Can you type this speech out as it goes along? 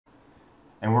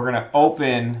and we're going to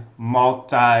open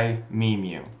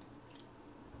MEmu.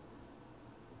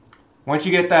 Once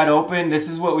you get that open, this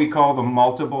is what we call the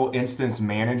multiple instance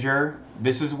manager.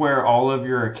 This is where all of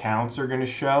your accounts are going to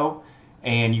show,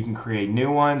 and you can create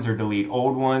new ones or delete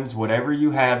old ones. Whatever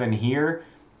you have in here,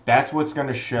 that's what's going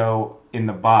to show in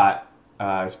the bot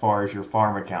as far as your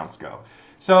farm accounts go.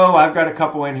 So I've got a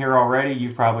couple in here already.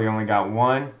 You've probably only got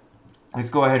one.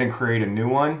 Let's go ahead and create a new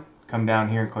one. Come down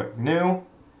here and click new.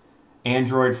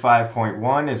 Android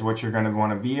 5.1 is what you're going to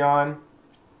want to be on,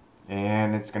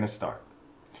 and it's going to start.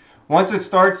 Once it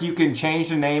starts, you can change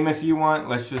the name if you want.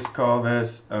 Let's just call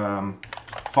this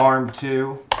Farm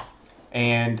 2.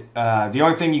 And the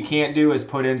only thing you can't do is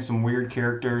put in some weird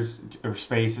characters or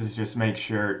spaces. Just make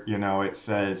sure, you know, it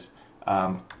says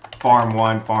Farm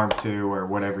 1, Farm 2, or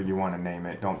whatever you want to name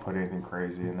it. Don't put anything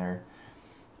crazy in there.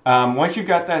 Once you've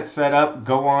got that set up,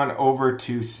 go on over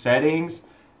to Settings.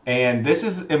 And this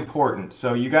is important.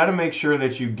 So you got to make sure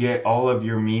that you get all of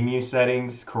your MEmu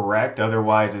settings correct.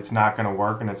 Otherwise, it's not going to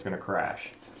work and it's going to crash.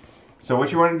 So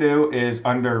what you want to do is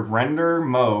under Render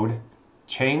Mode,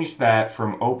 change that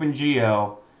from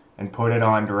OpenGL and put it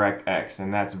on DirectX.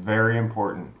 And that's very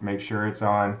important. Make sure it's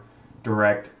on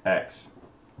DirectX.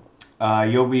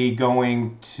 You'll be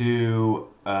going to,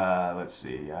 let's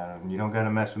see, you don't got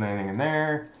to mess with anything in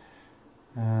there.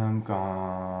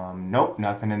 Nope,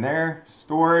 nothing in there.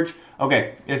 Storage.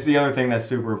 Okay, it's the other thing that's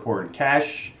super important.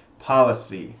 Cache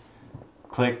policy.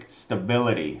 Click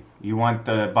stability. You want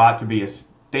the bot to be as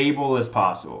stable as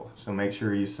possible, so make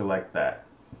sure you select that.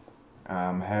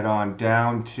 Head on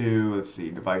down to, let's see,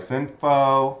 device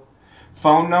info.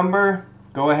 Phone number.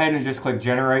 Go ahead and just click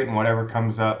generate, and whatever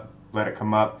comes up, let it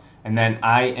come up. And then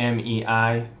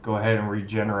IMEI, go ahead and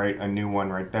regenerate a new one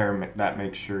right there. That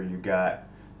makes sure you got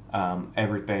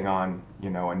everything on, you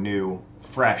know, a new,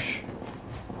 fresh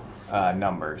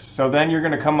numbers. So then you're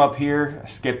going to come up here,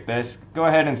 skip this, go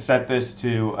ahead and set this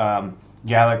to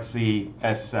Galaxy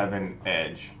S7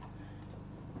 Edge.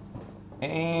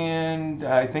 And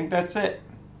I think that's it.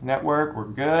 Network, we're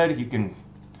good. You can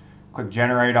click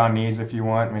generate on these if you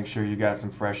want. Make sure you got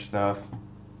some fresh stuff.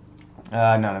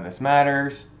 None of this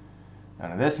matters.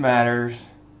 None of this matters.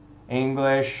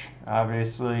 English,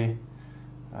 obviously.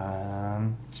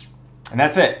 And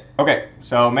that's it. Okay,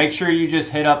 so make sure you just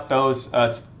hit up those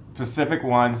specific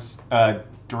ones.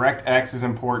 DirectX is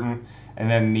important, and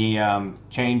then the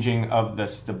changing of the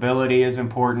stability is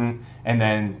important, and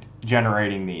then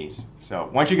generating these. So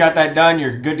once you got that done,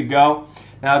 you're good to go.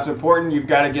 Now it's important, you've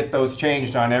got to get those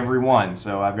changed on every one.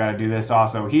 So I've got to do this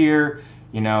also here.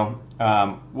 You know,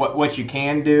 what you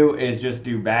can do is just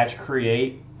do batch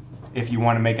create if you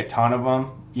want to make a ton of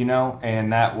them, you know,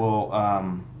 and that will,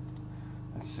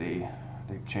 let's see,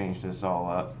 they've changed this all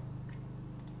up.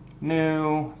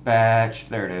 New, batch,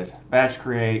 there it is, batch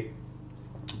create,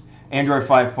 Android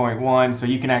 5.1, so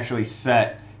you can actually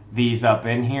set these up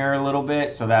in here a little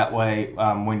bit, so that way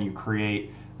when you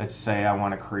create, let's say I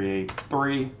want to create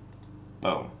 3,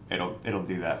 boom, it'll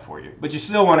do that for you. But you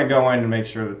still want to go in and make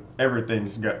sure that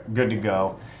everything's good to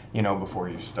go, you know, before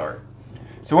you start.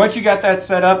 So once you got that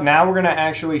set up, now we're going to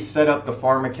actually set up the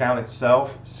farm account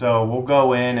itself. So we'll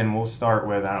go in and we'll start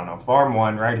with, I don't know, farm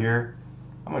 1 right here.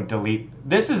 I'm going to delete.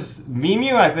 This is,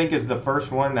 MEmu I think is the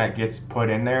first one that gets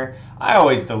put in there. I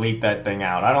always delete that thing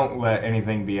out. I don't let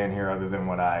anything be in here other than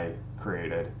what I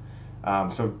created.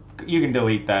 So you can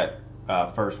delete that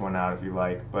first one out if you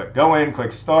like. But go in,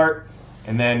 click start,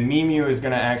 and then MEmu is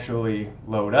going to actually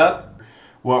load up.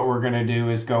 What we're going to do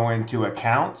is go into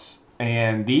accounts.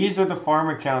 And these are the farm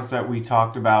accounts that we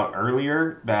talked about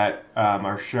earlier that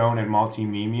are shown in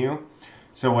MEmu.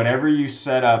 So whatever you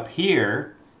set up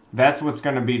here, that's what's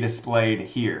going to be displayed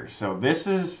here. So this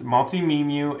is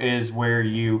MEmu is where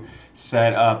you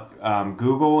set up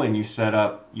Google and you set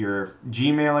up your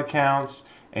Gmail accounts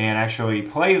and actually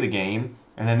play the game.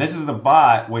 And then this is the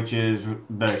bot, which is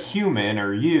the human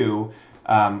or you,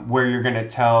 where you're going to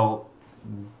tell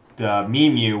the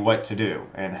MEmu what to do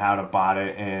and how to bot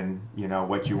it and, you know,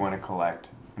 what you want to collect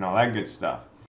and all that good stuff.